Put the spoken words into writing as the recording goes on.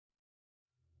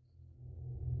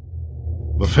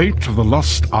The fate of the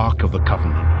lost Ark of the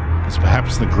Covenant is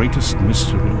perhaps the greatest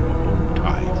mystery of all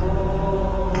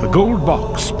time. The gold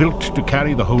box built to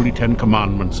carry the Holy Ten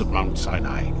Commandments at Mount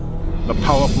Sinai, the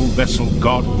powerful vessel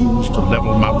God used to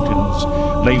level mountains,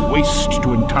 lay waste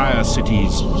to entire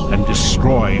cities, and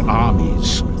destroy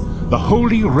armies. The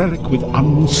holy relic with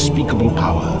unspeakable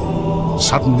power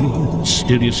suddenly,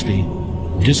 mysteriously,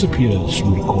 disappears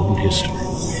from recorded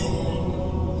history.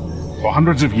 For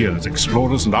hundreds of years,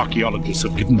 explorers and archaeologists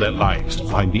have given their lives to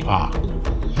find the Ark,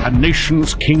 and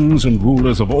nations, kings, and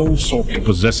rulers have all sought to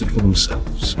possess it for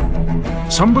themselves.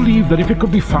 Some believe that if it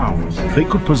could be found, they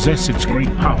could possess its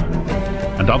great power,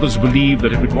 and others believe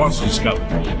that if it was discovered,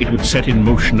 it would set in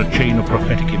motion a chain of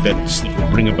prophetic events that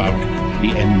would bring about the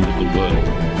end of the world.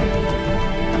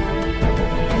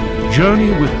 Journey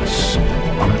with us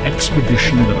on an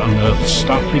expedition that unearths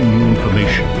startling new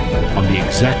information on the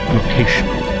exact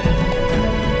location